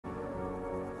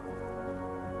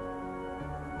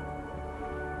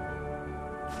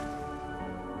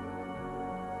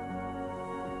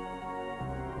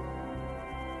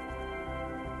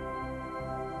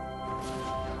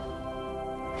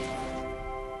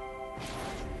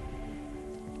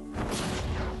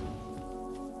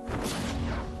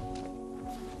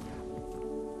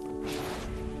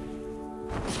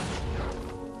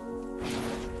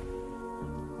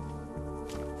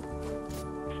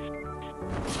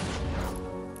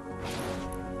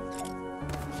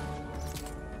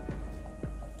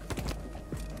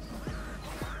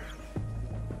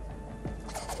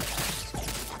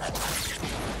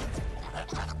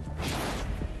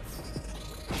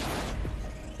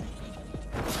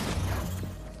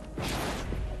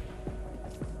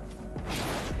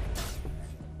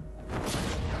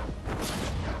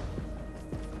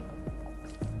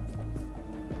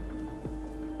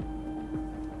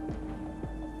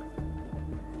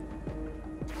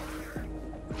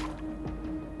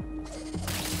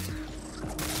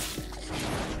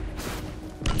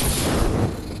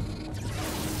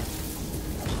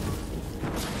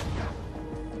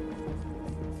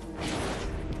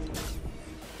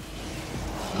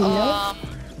know?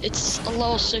 It's a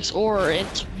level 6 ore.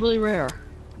 It's really rare.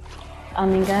 I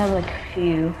mean, I have like a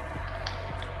few.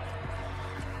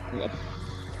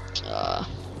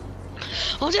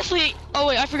 I'll definitely. Oh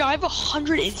wait, I forgot. I have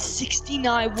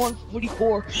 169,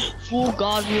 144 full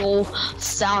god roll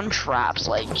sound traps.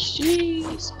 Like,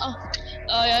 jeez.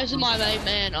 Yeah, this is my main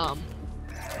man.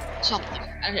 Something.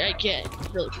 I can't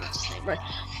really pronounce his name, right?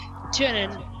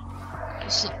 Tienin.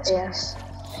 Yes.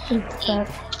 Mhm.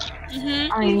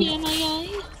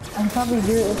 I'd probably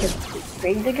do it with a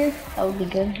grave digger. That would be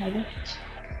good, I guess.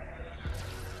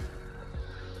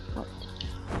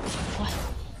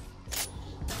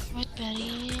 What,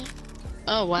 Betty?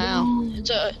 Oh wow. It's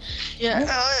a yeah.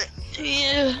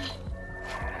 Yeah.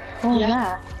 What was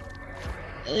that?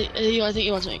 I think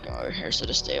he wants me to go over here, so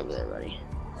just stay over there, buddy.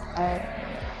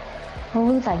 What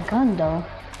was that gun though?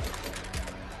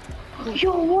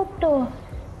 Yo, what the?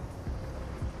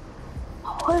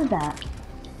 What is that?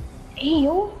 Hey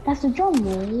yo, that's the drum.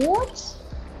 What?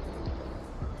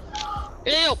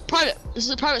 Hey yo, private. This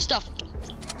is private stuff.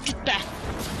 Get back.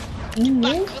 Get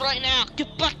back right now.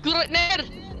 Get back right now.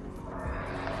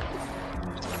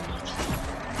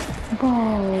 Bro,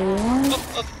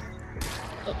 what? Up.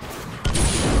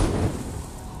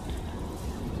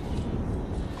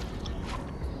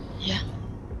 Yeah.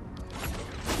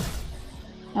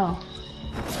 Oh.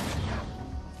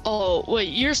 Oh wait,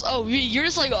 you're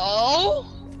just like, oh?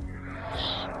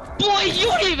 Boy, you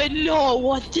don't even know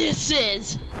what this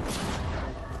is.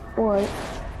 What?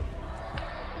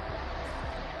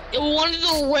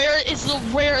 It's the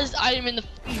rarest item in the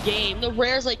game. The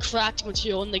rarest like crafting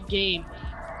material in the game.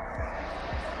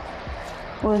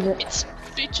 What is it?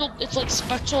 It's like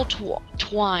spectral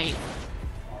twine.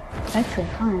 Spectral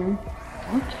twine?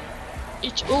 What?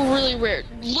 It's really rare.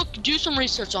 Do some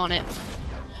research on it.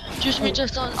 Do some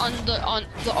research on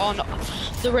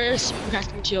the rarest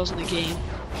crafting materials in the game.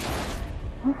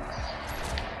 What?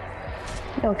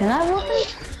 Yo, can I work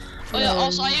it? Oh yeah,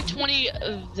 also I have 20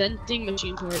 venting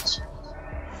machine parts.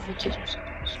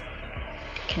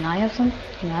 Can I have some?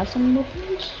 Can I have some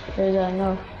weapons? Or is that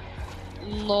no?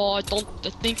 No, I don't. I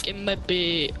think it might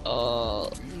be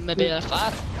maybe a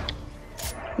fat.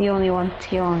 He only wants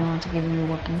to give you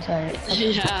weapons. Sorry.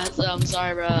 Yeah, so I'm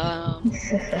sorry, bro.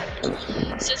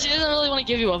 Since he doesn't really want to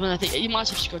give you a weapon, I think you might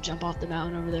as well just go jump off the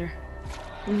mountain over there.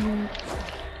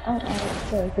 Oh,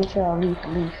 sure, I'll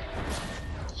leave.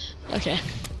 Okay.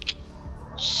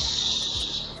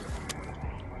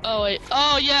 Oh wait.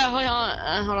 Oh yeah.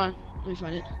 Hold on. Let me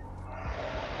find it.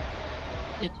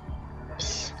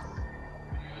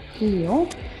 Yo?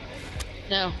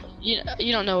 No, you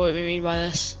don't know what we mean by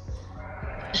this.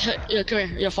 Yeah, come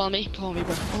here. Yeah, follow me. Follow me,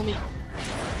 bro. Follow me.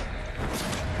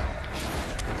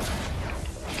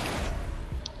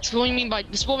 This is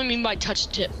what we mean by touch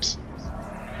tips.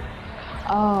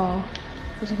 Oh.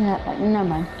 Never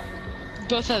mind.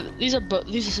 These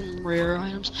are some rare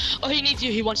items. Oh, he needs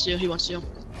you. He wants you.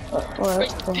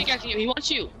 Wait, pickaxe you. He wants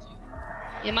you.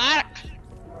 Yeah, Mark.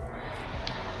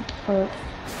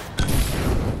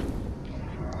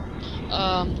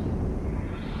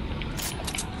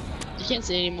 You can't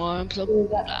see anymore. I'm so.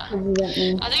 I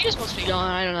think he's supposed to be gone.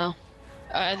 I don't know.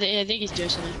 I think he's doing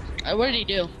something. What did he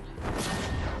do?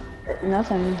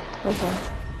 Nothing. Okay.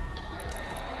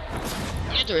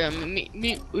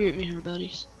 Meet her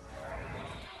buddies.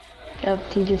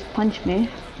 Yep, he just punched me.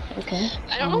 Okay.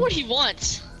 I don't know what he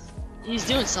wants. He's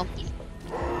doing something.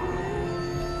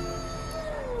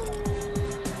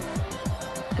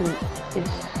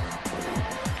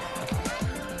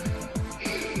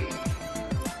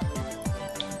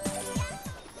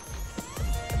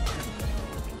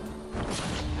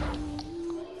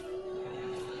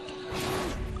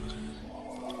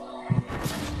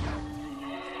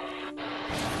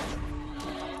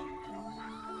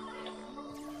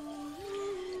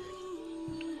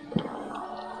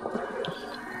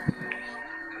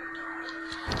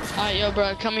 Alright, yo,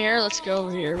 bro, come here. Let's go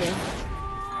over here, bro.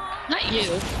 Not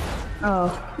you.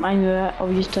 Oh, I knew that. I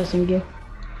was just testing you.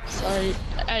 Sorry,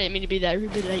 I didn't mean to be that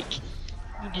rude, but like,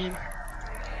 you did.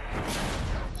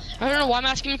 I don't know why I'm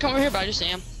asking him to come over here, but I just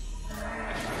am.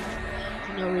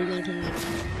 For no reason.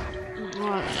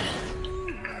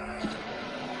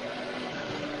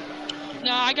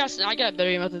 No, I got a better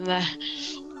emote than that.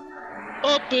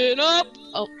 Up and up.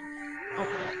 Oh.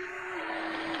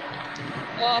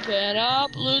 Up and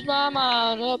up, lose my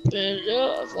mind. Up and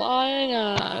up, flying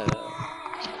high.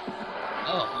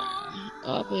 Oh,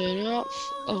 up and up.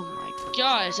 Oh my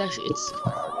God, it's up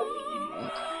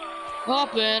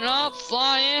and up,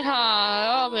 flying high.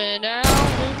 Up and down,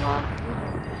 lose my.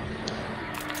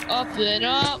 Up and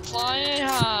up, flying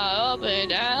high. Up and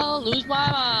down, lose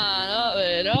my mind.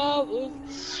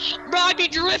 be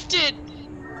drifted!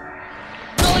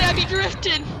 Bro, I be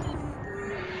drifted!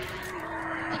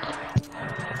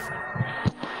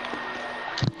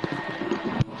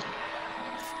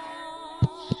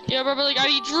 Yeah, bro, like, I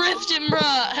be drifting,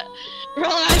 bruh! Bro,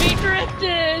 I be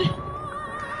drifted!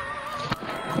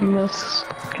 Miss,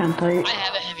 can't type. I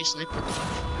have a heavy sniper.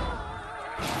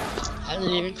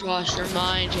 Hasn't even crossed your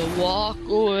mind to walk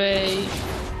away.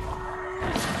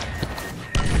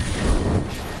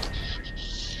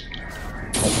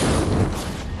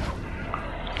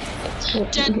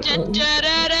 What do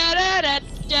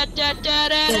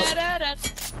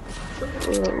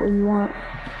you want?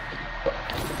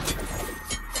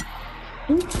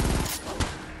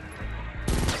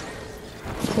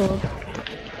 So,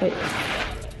 wait.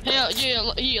 Hey,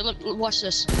 yeah, look, watch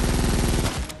this.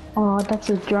 Oh, that's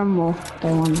a drum roll. That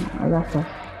one, I got that.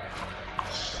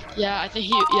 Yeah, I think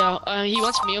he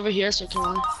wants me over here, so come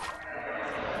on.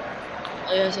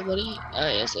 Oh yeah, somebody. Oh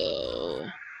yeah, so.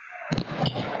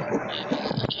 Okay.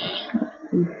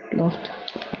 Lost.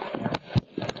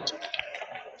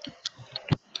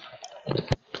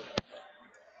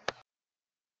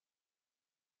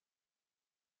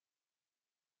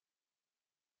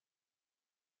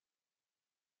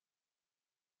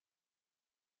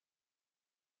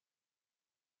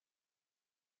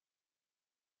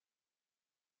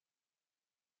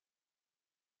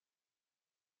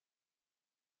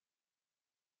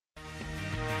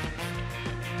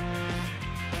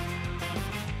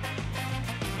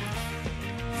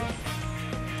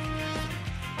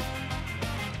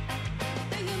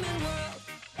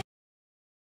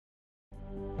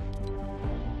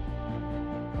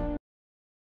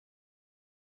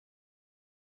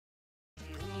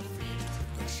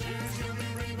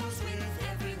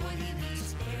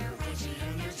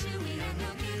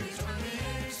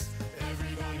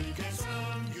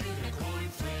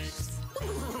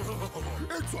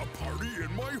 It's a party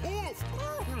in my hoof!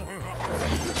 I've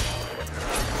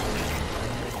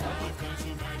got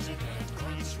some magic and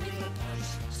crunch with a punch.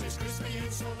 Stays crispy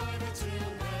and saliva too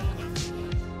well.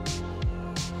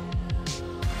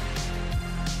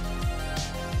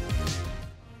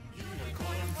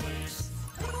 Unicorn flakes.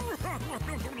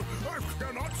 I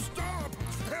cannot stop!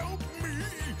 Help me!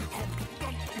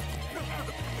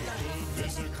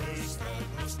 There's a curse that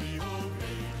must be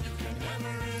obeyed. You can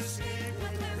never escape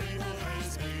when the rainbow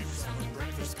has made. Summon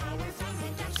breakfast power from the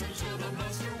depths until the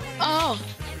monster wakes. Oh,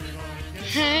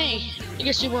 hey! I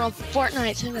guess you were on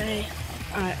Fortnite today.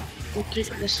 Alright, okay,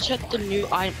 let's check the new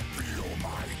item.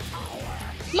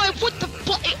 Mate, what the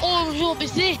bloody oil job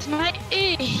is this, mate?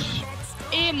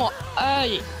 My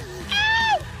eye.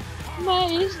 Ow!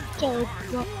 Mate, it's so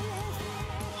bro.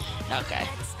 Okay.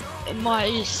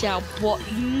 Mate, it's so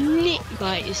bloody nick,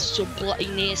 mate. It's so bloody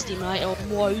nasty, mate. Oh,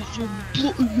 why is so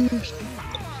bloody nasty?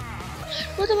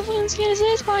 What the fucking skin is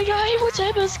this, my guy? What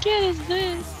type of skin is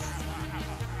this?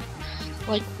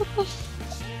 Like, what the f-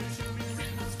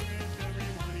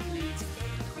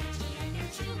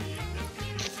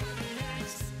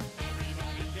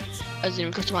 I didn't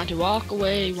even come to walk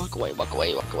away,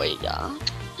 yeah.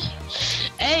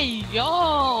 Hey,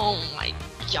 yo, my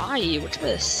guy, what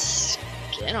type of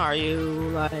skin are you?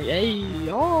 Like, hey,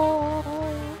 yo.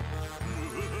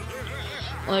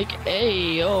 Like,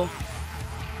 hey, yo.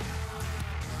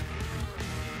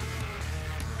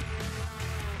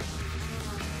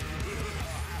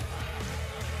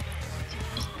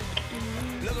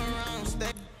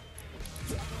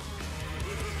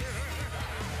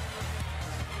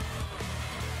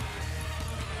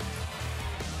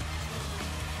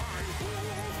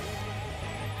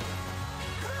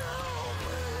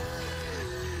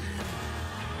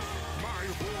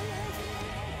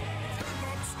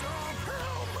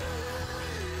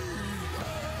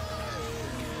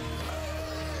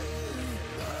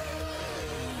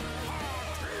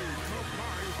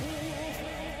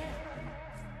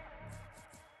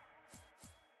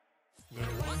 There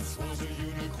once was a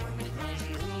unicorn with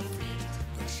magical feet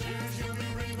that shared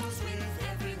human rainbows with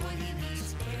everyone he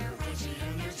meets. They're crunchy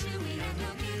and they're chewy and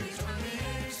they'll give you 20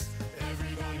 eggs.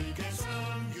 Everybody gets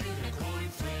some unicorn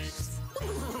flakes.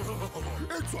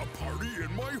 It's a party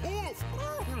in my hoof!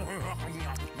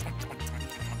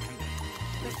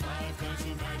 With 5 kinds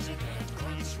of magic and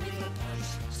crunch with a punch.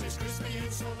 Stays crispy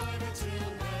and saliva too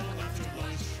well after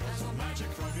lunch. Also magic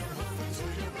from your hoof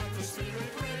until your breakfast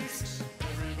favorite breaks.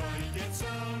 Everybody gets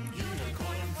some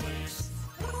unicorn flakes.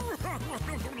 I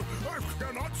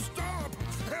cannot stop!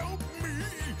 Help me!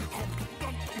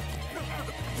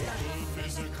 Hoof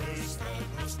is a curse that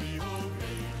must be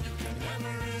obeyed. You can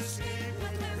never escape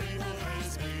when the rainbow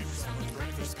has made. Summon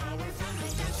breakfast power from the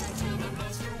depths until the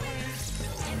monster wakes.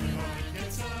 Everybody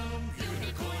gets some unicorn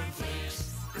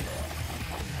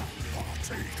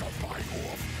Partake of my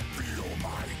hoof, feel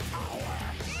my power.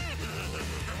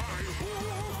 My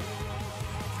hoof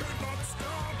cannot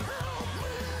stop, help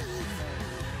me.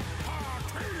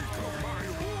 Partake of my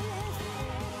hoof,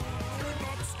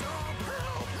 cannot stop,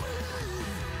 help me.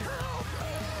 Help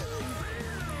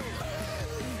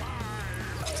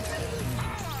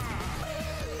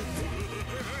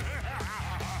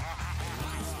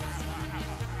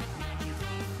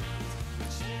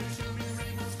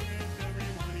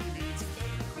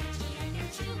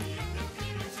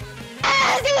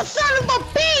Ah, you son of a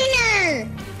beaner!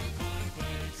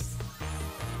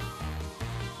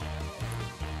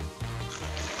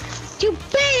 You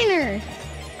beaner!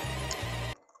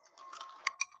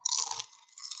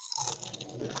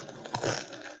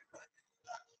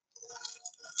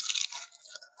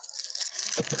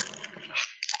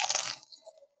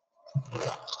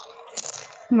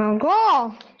 My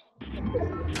God!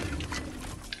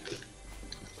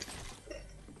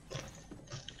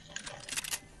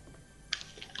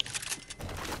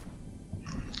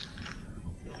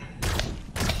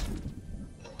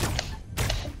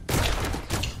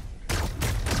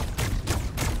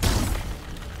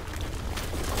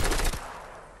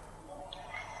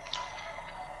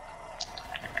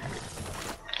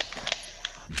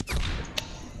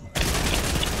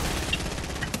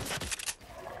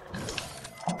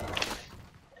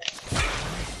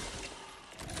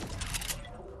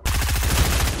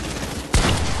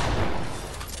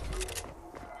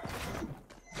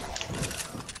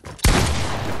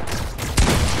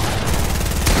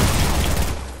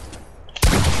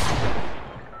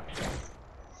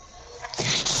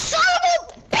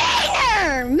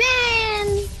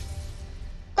 Man!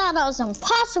 Thought that was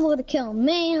impossible to kill,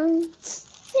 man.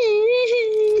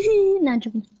 Not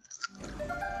joking.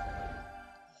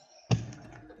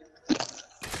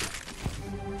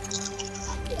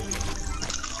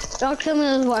 Don't kill me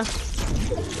as well.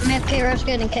 I'm AFK rush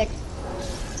getting kicked.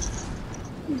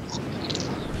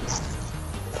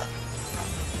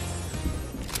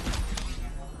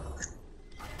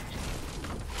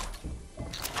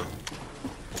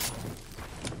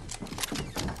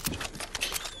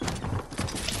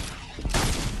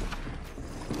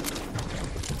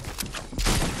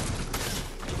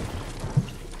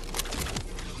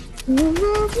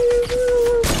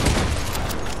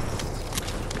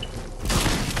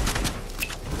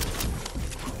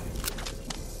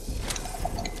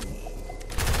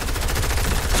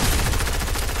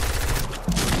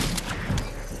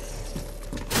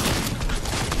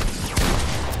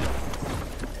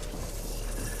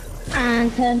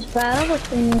 Intense battle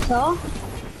between us all.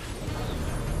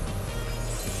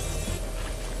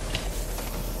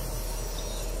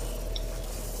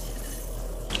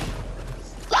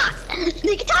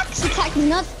 The attack's attacking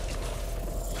me,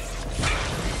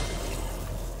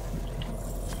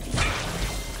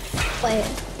 Wait.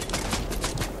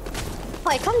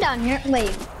 Wait, come down here.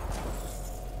 Wait.